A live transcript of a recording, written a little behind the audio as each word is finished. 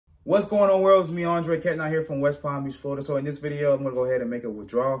What's going on, world? It's me, Andre Catnot here from West Palm Beach, Florida. So in this video, I'm going to go ahead and make a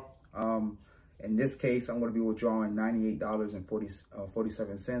withdrawal. In this case, I'm going to be withdrawing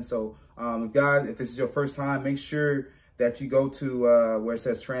 $98.47. So guys, if this is your first time, make sure that you go to where it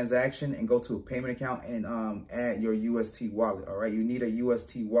says transaction and go to a payment account and add your UST wallet. All right, you need a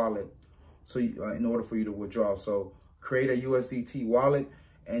UST wallet so in order for you to withdraw. So create a USDT wallet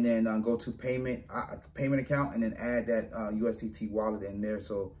and then go to payment account and then add that USDT wallet in there.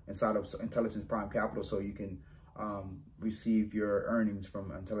 So inside of Intelligence Prime Capital, so you can receive your earnings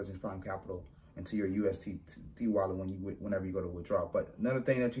from Intelligence Prime Capital into your USDT wallet whenever you go to withdraw. But another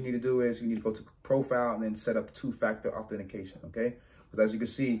thing that you need to do is you need to go to profile and then set up two-factor authentication. Okay, because as you can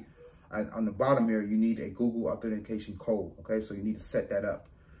see on the bottom here, you need a Google authentication code. Okay, so you need to set that up.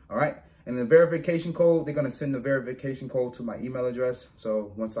 All right. And the verification code, they're going to send the verification code to my email address.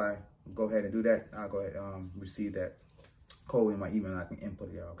 So once I go ahead and do that, I'll go ahead and receive that code in my email and I can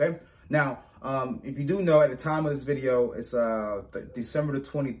input it out. Okay. Now, if you do know, at the time of this video, it's December the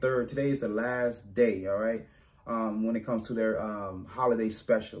 23rd. Today is the last day. All right. When it comes to their holiday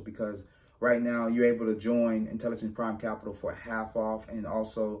special, because right now you're able to join Intelligence Prime Capital for half off. And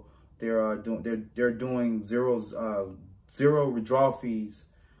also they're doing zero withdrawal fees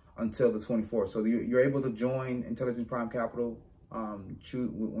until the 24th. So you're able to join Intelligence Prime Capital.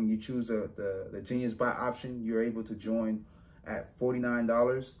 When you choose the Genius Buy option, you're able to join at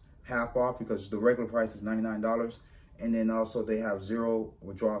 $49, half off, because the regular price is $99. And then also they have zero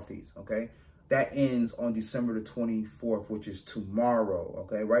withdrawal fees. Okay, that ends on December the 24th, which is tomorrow.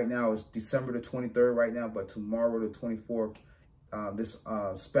 Okay, right now it's December the 23rd right now, but tomorrow the 24th, this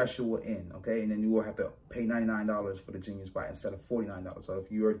special will end. Okay, and then you will have to pay $99 for the Genius Buy instead of $49. So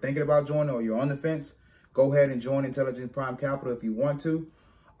if you're thinking about joining or you're on the fence, go ahead and join Intelligence Prime Capital if you want to.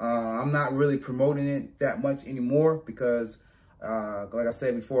 I'm not really promoting it that much anymore because like I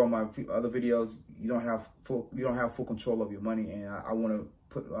said before on my other videos, you don't have full control of your money, and I want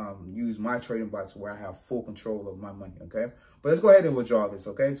to use my trading bots where I have full control of my money. Okay, but let's go ahead and withdraw this.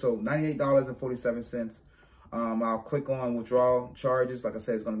 Okay, so $98.47. I'll click on withdrawal charges. Like I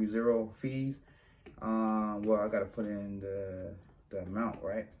said, it's going to be zero fees. Well, I got to put in the amount,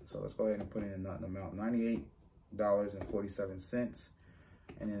 right? So let's go ahead and put in the amount, $98.47.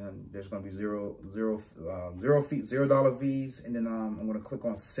 And then there's going to be $0 fees. And then I'm going to click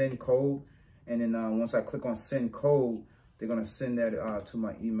on send code. And then once I click on send code, they're going to send that to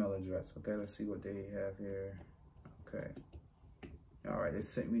my email address. Okay, let's see what they have here. Okay. All right, they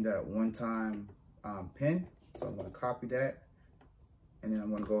sent me that one-time pin. So I'm going to copy that, and then I'm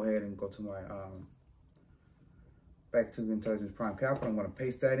going to go ahead and go to my back to the Intelligence Prime Capital. I'm going to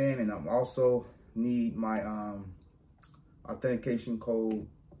paste that in, and I'm also need my authentication code,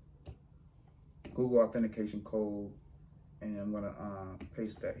 Google authentication code, and I'm going to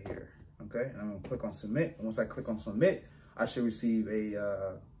paste that here. Okay, and I'm going to click on submit. And once I click on submit, I should receive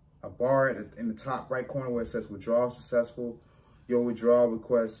a bar in the top right corner where it says withdrawal successful. Your withdrawal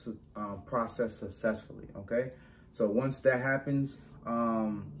request processed successfully. Okay, so once that happens,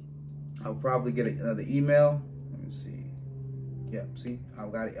 I'll probably get another email. Let me see. Yeah, see, I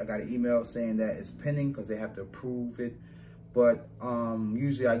got an email saying that it's pending because they have to approve it. But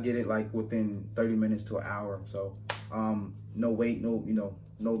usually I get it like within 30 minutes to an hour. So no wait, no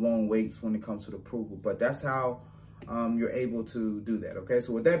long waits when it comes to the approval. But that's how you're able to do that. Okay,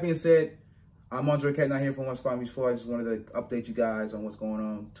 so with that being said, I'm Andre Catnot here from West Palm Beach, Florida. I just wanted to update you guys on what's going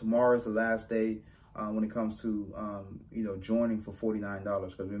on. Tomorrow is the last day when it comes to joining for $49.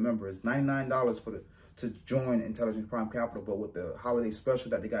 Because remember, it's $99 to join Intelligence Prime Capital, but with the holiday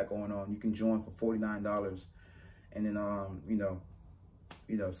special that they got going on, you can join for $49 and then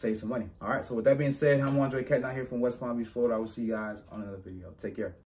save some money. All right. So with that being said, I'm Andre Catnot here from West Palm Beach, Florida. I will see you guys on another video. Take care.